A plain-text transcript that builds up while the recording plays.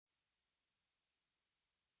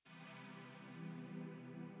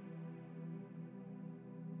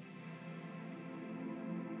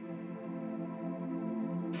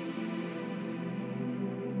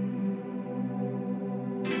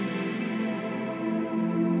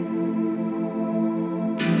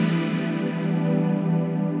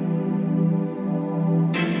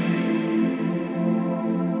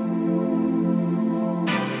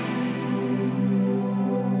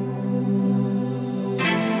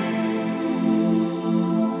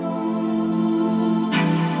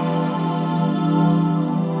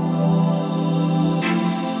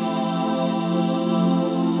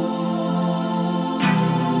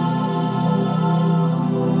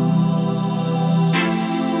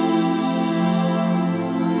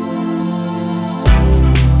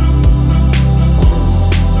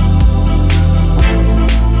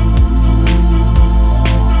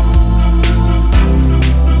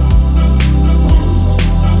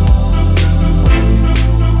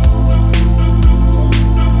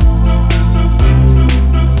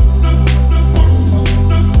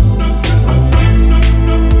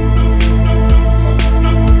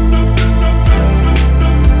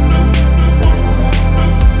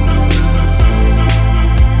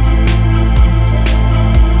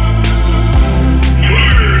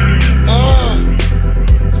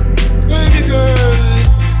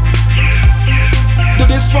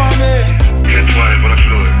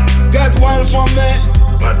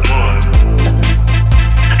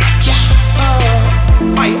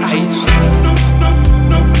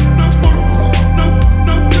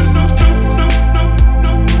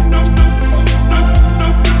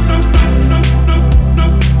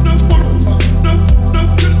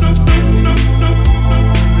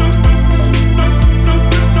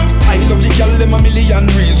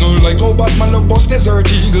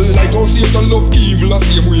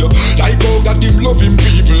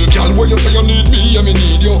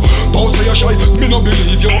shy, me no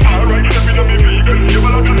believe you. Alright, step in on me vegan, you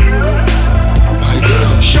will have to My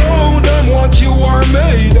girl, show them what you are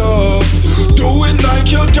made of. Do it like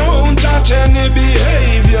you don't got any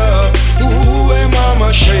behavior. Ooh, hey mama,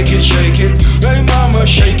 shake it, shake it. Hey mama,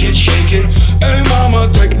 shake it, shake it. Hey mama,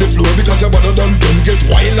 take the floor because your body done get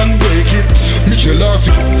wild and break it. Me kill her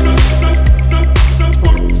feet.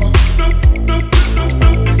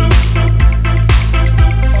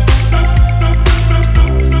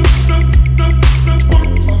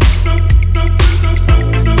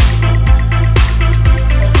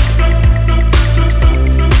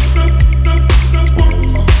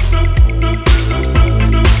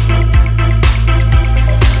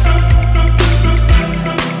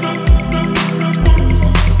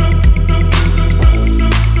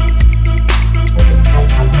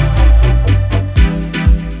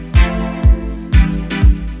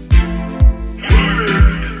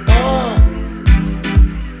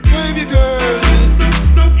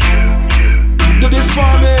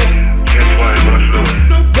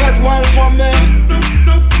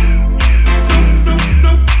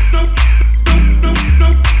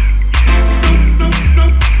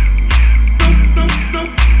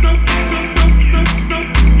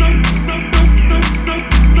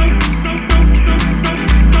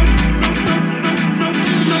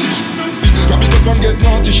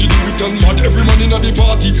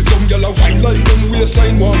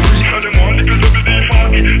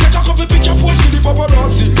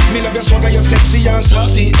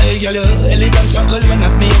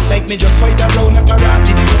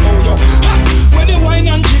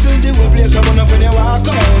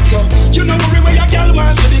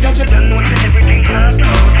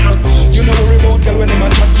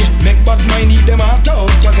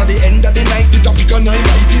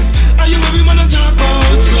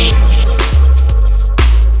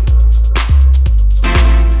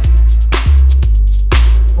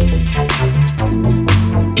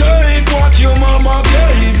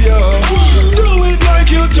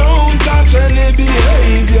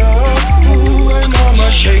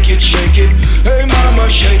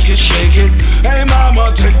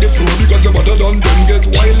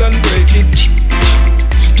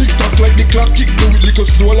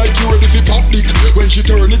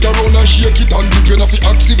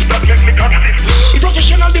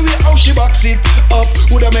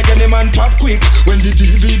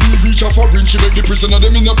 Prisoner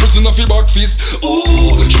them in a prison of a back fist.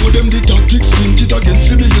 Ooh, show them the tactics, swing it again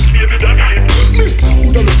for me. Me,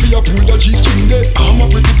 woulda love for your pull the G-string there. I'm a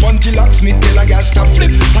pretty panty locksmith, tell a girl stop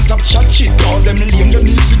flip and stop chat shit. All them lame, them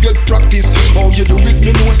need to get practice. How you do it,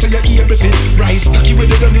 me know so you're able to rise. Cocky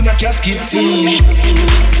with them in a casket,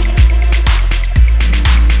 see.